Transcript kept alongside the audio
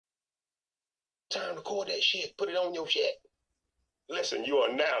Time to record that shit. Put it on your shit. Listen, you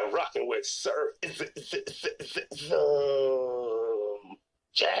are now rocking with Sir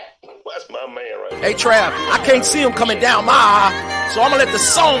Jack. That's my man right there. Hey, Trav, I can't see him coming down my aisle, so I'm gonna let the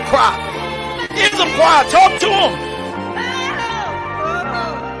song cry. Get some cry. Talk to him.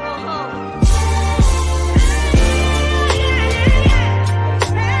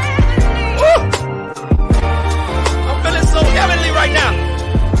 Heavenly right now.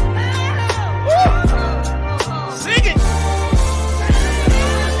 Woo. Sing it.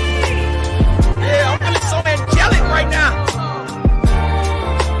 Yeah, I'm feeling so angelic right now.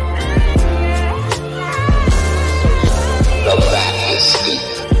 The Baptist speak.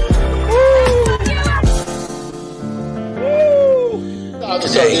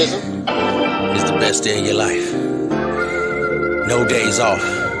 Today is the best day of your life. No days off.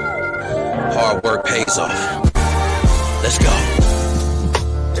 Hard work pays off. Let's go.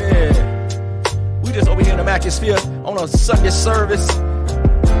 Yeah. We just over here in the Macosphere on a Sunday service.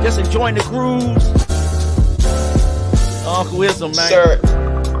 Just enjoying the grooves. Uncle Ism, man. Sir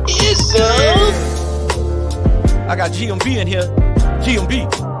Ism. I got GMB in here. GMB.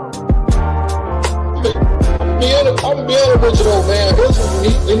 I'm being original, man.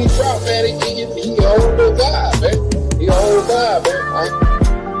 When he dropped, man, he a whole new vibe, man. He a whole vibe, man.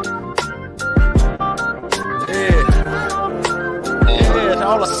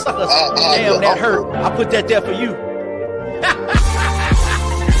 All the suckers. Damn, that hurt. I put that there for you.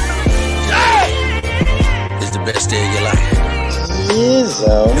 It's the best day of your life.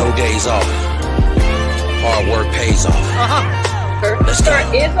 No days off. Hard work pays off. Let's go.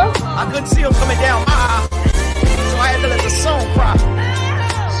 I couldn't see him coming down my aisle, so I had to let the song cry.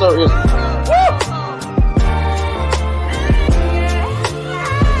 Sir Ism. Woo!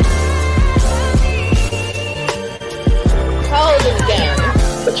 Cold in the game.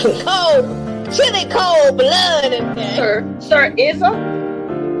 Cold, chilly cold blood in there. Sir Ism.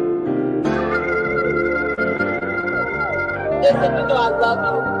 Listen, you know I love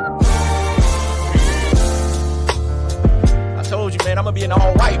you. I told you, man, I'm gonna be in the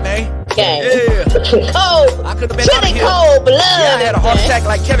all right, man. Game. Yeah. Cold, I could have been chilly cold blood. Yeah, I had a heart attack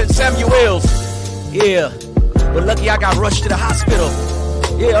like Kevin Samuels. Yeah, but lucky I got rushed to the hospital.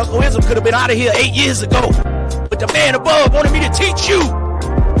 Yeah, Uncle Ism could have been out of here 8 years ago, but the man above wanted me to teach you.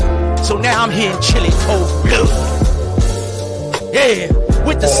 So now I'm here in chilly cold blood. Yeah,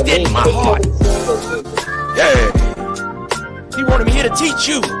 with the stent in my heart. Yeah. He wanted me here to teach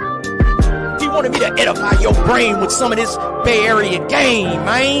you. He wanted me to edify your brain with some of this Bay Area game,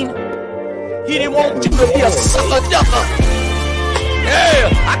 man. He didn't want you to be a sucker ducker. Yeah,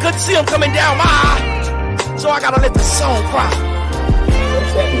 I couldn't see him coming down my eye, so I gotta let the song cry.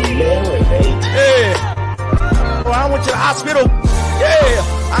 Yeah. When I went to the hospital,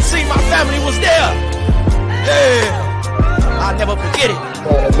 yeah. I seen my family was there. Yeah. I'll never forget it.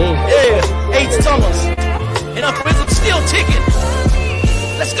 Yeah. 8 summers. And Uncle Ism's still ticking.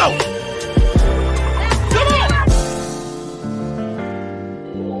 Let's go. Come on.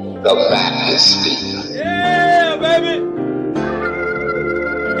 The Baptist speak. Yeah, baby.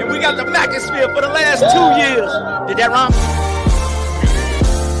 And we got the Macosphere for the last 2 years. Did that rhyme?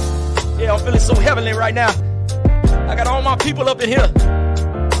 Yeah, I'm feeling so heavenly right now. I got all my people up in here.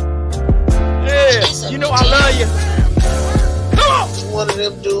 Yeah, you know I love you. Come on! It's one of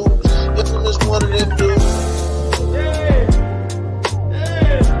them dudes. Ism is one of them dudes. Yeah.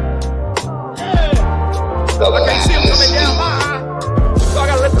 I can't see him coming down my eye, so I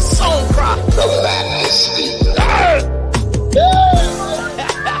gotta let the song cry. The Baptist speak.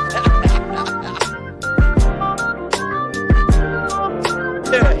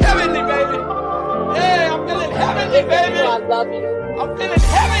 Yeah, heavenly, baby. Yeah, I'm feeling heavenly, baby. I love you. I'm feeling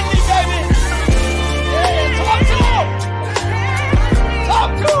heavenly, baby. Yeah, talk to him.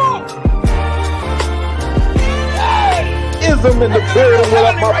 Talk to him. Yeah. Ism in the building. What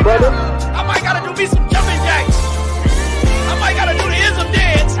up, my Right brother? now. I might gotta do me some jumping jacks. I might gotta do the Ism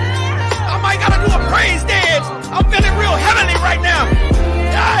dance. I might gotta do a praise dance. I'm feeling real heavenly right now.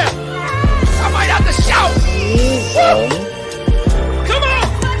 Yeah. I might have to shout. Woo. Come on.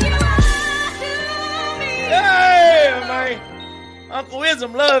 Yeah, man. Uncle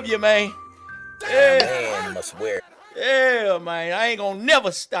Ism love you, man. Yeah. Man must wear. Yeah, man. I ain't gonna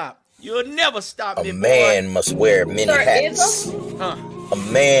never stop. You'll never stop me, A man must wear many hats. Huh. A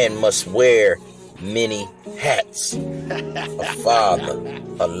man must wear many hats. A father,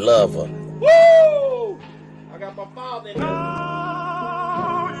 a lover. Woo! I got my father in here.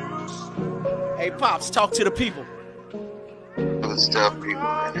 Hey, Pops, talk to the people. Good stuff, people,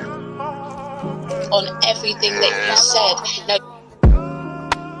 man. On everything that you said. Now,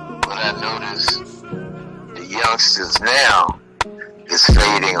 When I notice the youngsters now is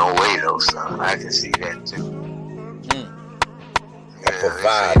fading away, though, son. I can see that too. A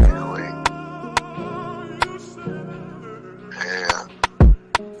provider. Yeah.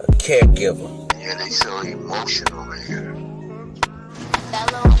 A caregiver. Yeah, they so emotional, man.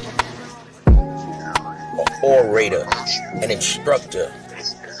 An orator. An instructor.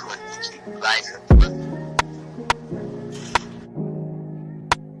 That's what keeps life.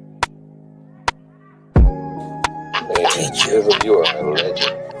 Teacher. You are a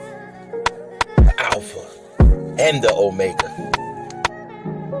legend. The Alpha and the Omega.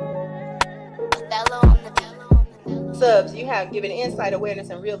 Subs, you have given insight, awareness,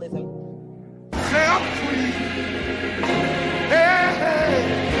 and realism.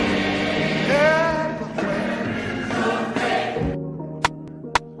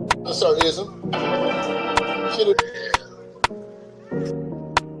 Sir Ism.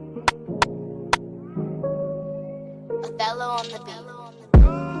 Othello on the beat.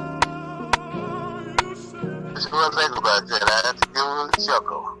 That's what I think about that. I have to give him a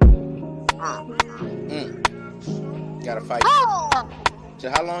chuckle. Gotta fight. So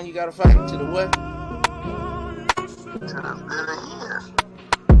how long you gotta fight? To the what? To the bitter end.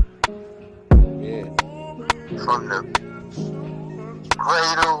 Yeah. From the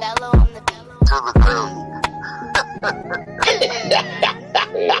cradle Othello on the beat. to the grave.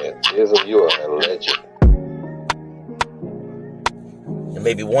 Man, Ism, you are a legend. And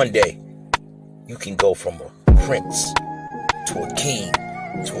maybe one day you can go from a prince to a king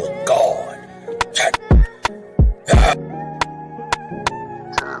to a god.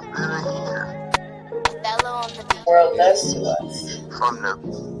 To the bitter end. Othello on the beat. World next to us. From the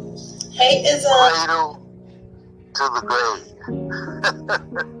Hey, Ism. cradle to the grave.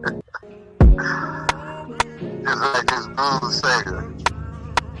 Just like this blues singer.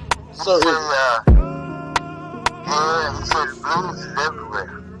 Sir Ism. Yeah, he said the blues is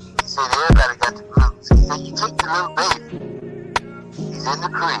everywhere. He said everybody got the blues. He said you take the little baby. He's in the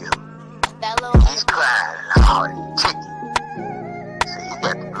crib. Othello And on he's crying. Oh, and chicken. So you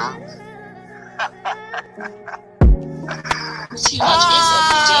got the blues. Too much Ism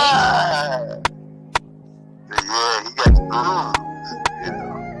today. Yeah, he got the blues. You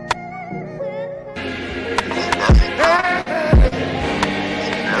know. That's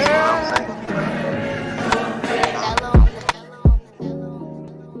what I'm saying. Othello on the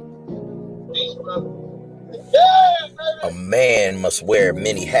A man must wear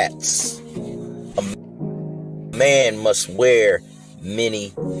many hats. A man must wear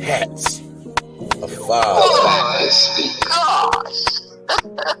many hats. A father. Gosh.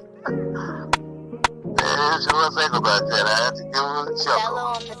 That's what I think about that. I have to give him a Othello chuckle.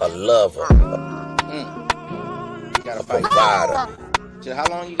 on the A lover. Gotta A fight. provider. So how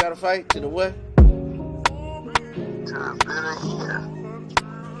long you gotta fight? To the what? To the bitter end.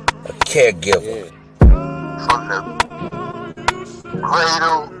 A caregiver. Yeah. From the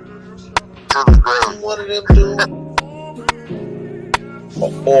cradle to the grave. One of them do.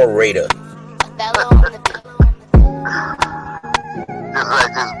 An orator. Othello on the beat. Just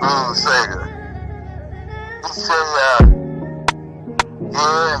like this blues singer. He said,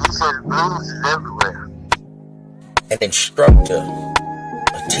 yeah, he said the blues is everywhere. An instructor.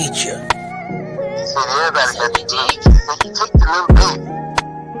 A teacher. He said everybody got the blues. He said you take the little baby.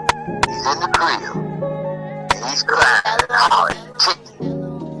 He's in the crib. And he's crying. Oh, and chicken.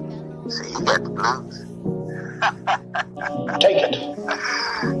 So you got the blues. Take it.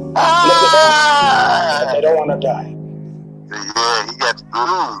 But they don't want to die. Yeah, he got the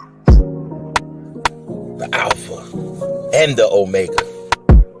blues. The Alpha and the Omega.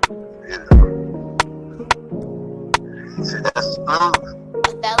 You know. He said that's the blues.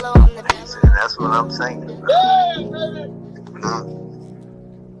 Othello on the He beat. said that's what I'm saying about. The blues.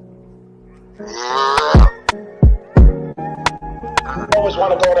 Yeah. They always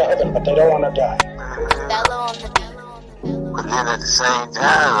want to go to heaven, but they don't want to die. Othello on the beat. But then at the same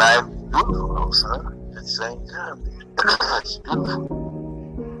time, life is beautiful, though, son. At the same time, it's beautiful.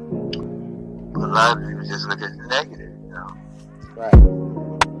 But a lot of people just look at the negative, you know. Right.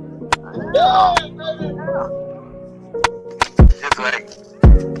 Just like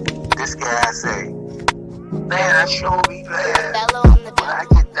this guy say, man, I sure be glad Othello on the when I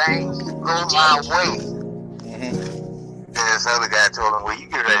beat. get things to go my way. Mm-hmm. Then this other guy told him, well, you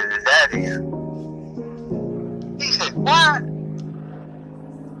get ready to die then. He said, what?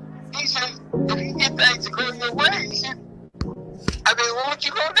 He said, if you get things to go your way, he said, I mean, what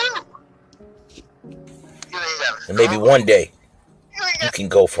you gonna do? You ain't got And maybe one day you ain't you got can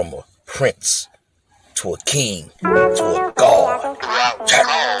go from a prince to a king to a god. to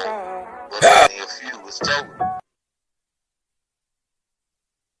only a few. It's total.